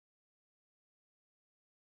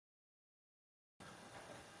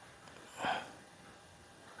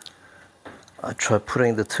I tried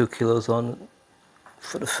putting the 2 kilos on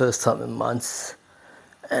for the first time in months,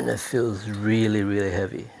 and it feels really, really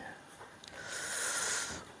heavy.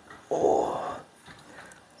 Oh.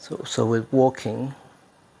 So with walking,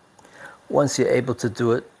 once you're able to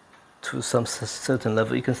do it to some certain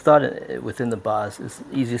level, you can start it within the bars. It's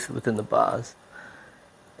easiest within the bars.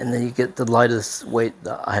 And then you get the lightest weight.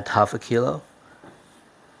 I had 1/2 kilo.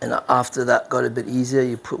 And after that got a bit easier,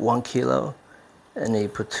 you put 1 kilo, and then you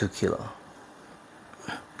put 2 kilo.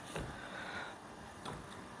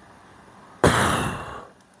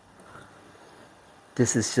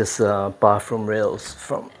 This is just bathroom rails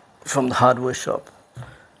from the hardware shop.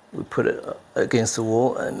 We put it against the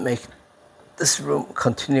wall and make this room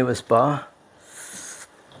continuous bar.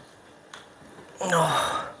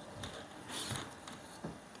 Oh.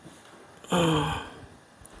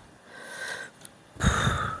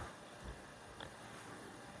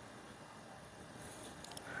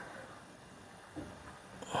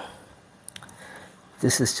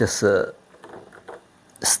 This is just a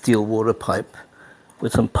steel water pipe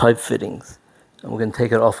with some pipe fittings, and we're going to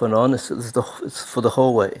take it off and on. It's for the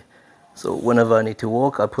whole way. So whenever I need to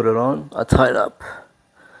walk, I put it on, I tie it up,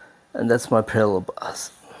 and that's my parallel bars.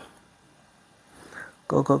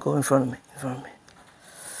 Go in front of me,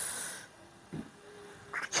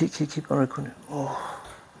 Keep on recording. Oh.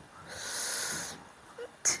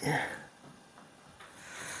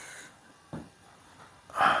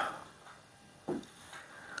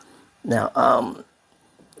 Now,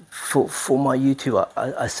 for my YouTube,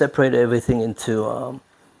 I separate everything into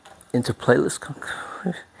playlists.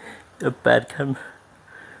 A bad camera.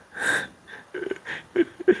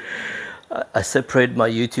 I separate my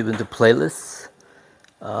YouTube into playlists.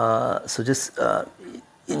 So just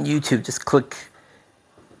in YouTube, just click.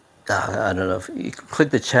 I don't know if you click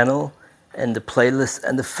the channel and the playlist,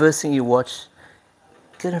 and the first thing you watch.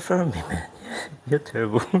 Get in front of me, man. You're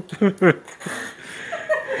terrible.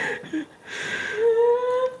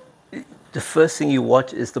 The first thing you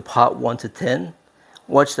watch is the part 1 to 10.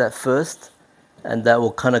 Watch that first, and that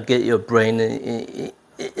will kind of get your brain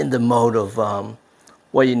in the mode of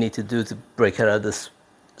what you need to do to break out of this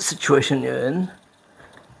situation you're in.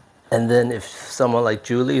 And then if someone like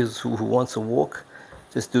Julie who wants to walk,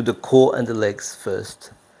 just do the core and the legs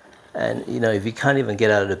first. And you know, if you can't even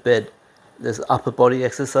get out of the bed, there's upper body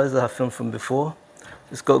exercise that I filmed from before.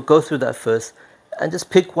 Just go through that first, and just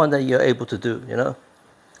pick one that you're able to do, you know.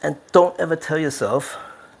 And don't ever tell yourself,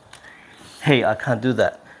 hey, I can't do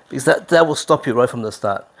that. Because that will stop you right from the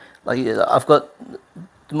start. Like, I've got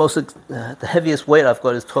the heaviest weight I've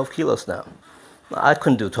got is 12 kilos now. I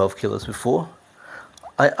couldn't do 12 kilos before.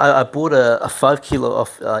 I bought a 5 kilo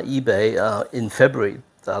off eBay in February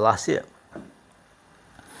last year.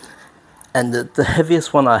 And the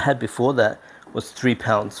heaviest one I had before that was 3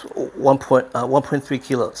 pounds, 1.3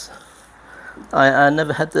 kilos. I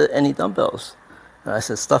never had any dumbbells. And I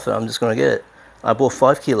said, stuff it, I'm just going to get it. I bought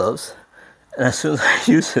 5 kilos, and as soon as I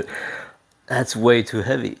use it, that's way too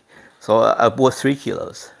heavy. So I bought 3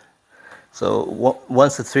 kilos. So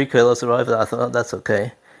once the 3 kilos arrived, I thought, oh, that's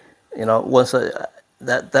okay. You know, once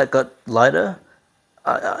that got lighter,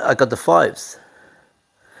 I got the 5s.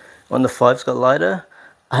 When the 5s got lighter,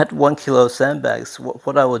 I had 1 kilo sandbags.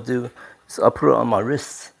 What I would do is I put it on my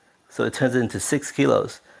wrists, so it turns into 6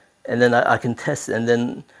 kilos. And then I can test it, and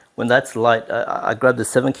then when that's light, I grab the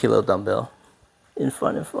 7 kilo dumbbell in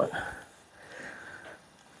front.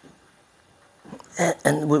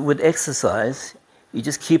 And with exercise, you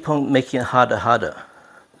just keep on making it harder.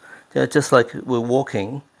 Yeah, just like we're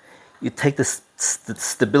walking, you take the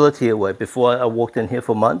stability away. Before I walked in here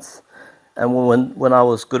for months, and when I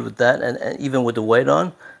was good with that, and even with the weight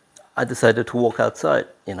on, I decided to walk outside,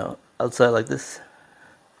 you know, outside like this.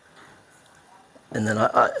 And then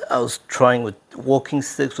I was trying with walking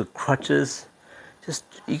sticks, with crutches. Just,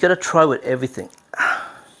 you gotta try with everything.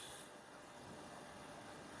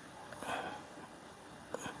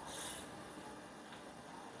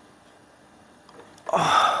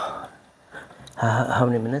 Oh. How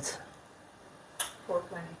many minutes?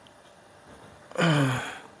 4:20.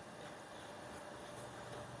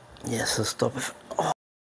 Yeah, so stop it.